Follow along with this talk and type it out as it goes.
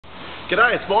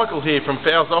G'day, it's Michael here from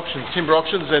Fowles Timber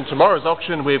Auctions, and tomorrow's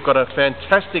auction we've got a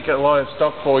fantastic array of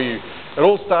stock for you. It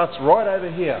all starts right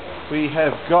over here. We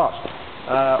have got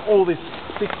all this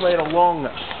 6 metre long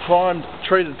primed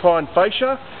treated pine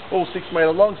fascia, all 6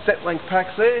 metre long, set length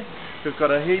packs there. We've got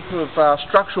a heap of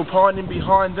structural pine in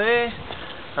behind there.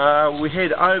 We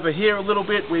head over here a little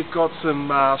bit, we've got some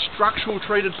structural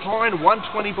treated pine,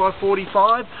 120 by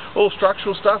 45, all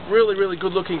structural stuff, really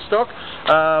good looking stock.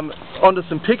 Onto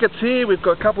some pickets here, we've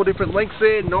got a couple of different lengths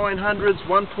there, 900s,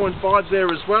 1.5s there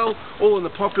as well, all in the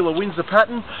popular Windsor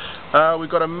pattern. We've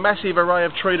got a massive array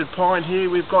of treated pine here,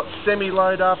 we've got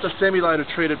semi-load after semi-load of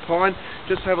treated pine.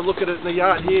 Just have a look at it in the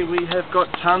yard here, we have got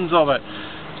tons of it.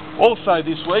 Also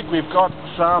this week we've got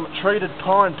some treated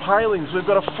pine palings. We've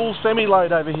got a full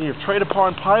semi-load over here of treated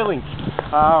pine palings,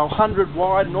 100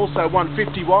 wide and also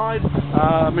 150 wide.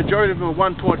 Majority of them are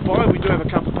 1.5. We do have a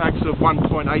couple of packs of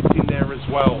 1.8s in there as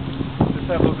well. Just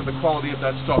have a look at the quality of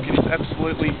that stock. It is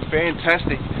absolutely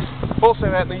fantastic. Also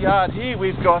out in the yard here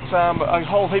we've got a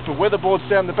whole heap of weatherboards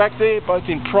down the back there, both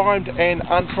in primed and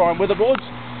unprimed weatherboards.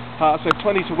 So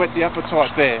plenty to whet the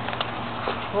appetite there.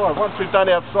 Alright, once we've done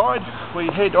outside, we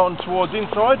head on towards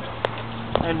inside,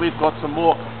 and we've got some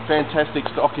more fantastic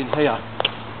stock in here.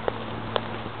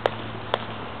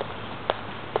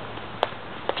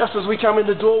 Just as we come in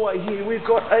the doorway here, we've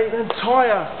got an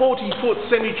entire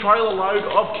 40-foot semi-trailer load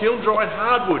of kiln-dried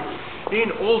hardwood in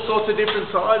all sorts of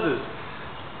different sizes.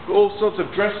 All sorts of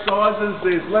dress sizes,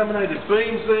 there's laminated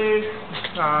beams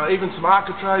there, even some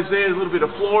architraves there, a little bit of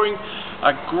flooring.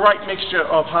 A great mixture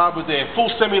of hardwood there, full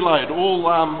semi-load, all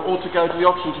to go to the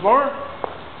auction tomorrow.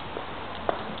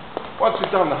 Once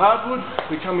we've done the hardwood,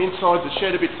 we come inside the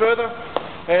shed a bit further,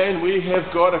 and we have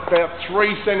got about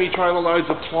 3 semi-trailer loads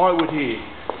of plywood here.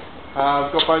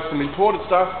 We've got both some imported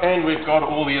stuff, and we've got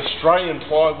all the Australian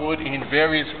plywood in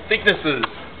various thicknesses,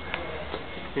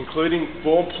 including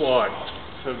form ply.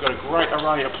 So we've got a great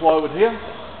array of plywood here.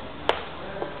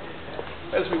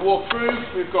 As we walk through,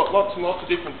 we've got lots and lots of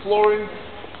different flooring.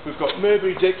 We've got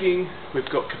Murbury decking, we've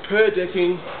got Capur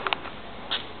decking,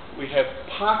 we have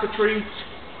parquetry.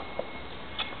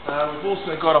 We've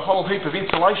also got a whole heap of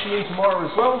insulation in tomorrow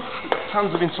as well. We've got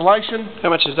tons of insulation. How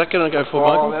much is that going to go for,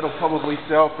 Michael? That'll probably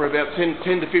sell for about $10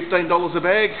 to $15 a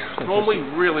bag. Normally,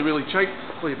 really cheap,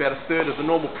 probably about a third of the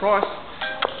normal price.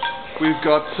 We've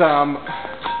got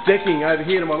decking over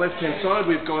here to my left hand side.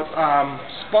 We've got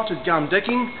spotted gum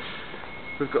decking.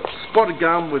 We've got spotted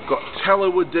gum, we've got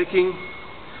tallow wood decking,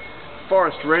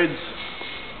 forest reds,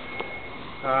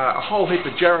 a whole heap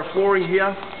of jarrah flooring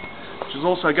here, which is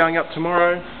also going up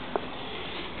tomorrow.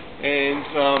 And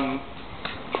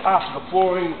after the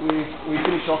flooring, we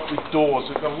finish off with doors.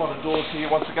 We've got a lot of doors here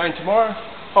once again tomorrow, a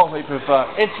whole heap of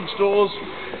entrance doors,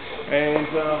 and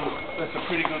that's a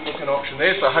pretty good looking auction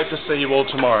there, so I hope to see you all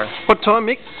tomorrow. What time,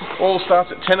 Mick? All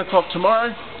starts at 10 o'clock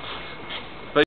tomorrow.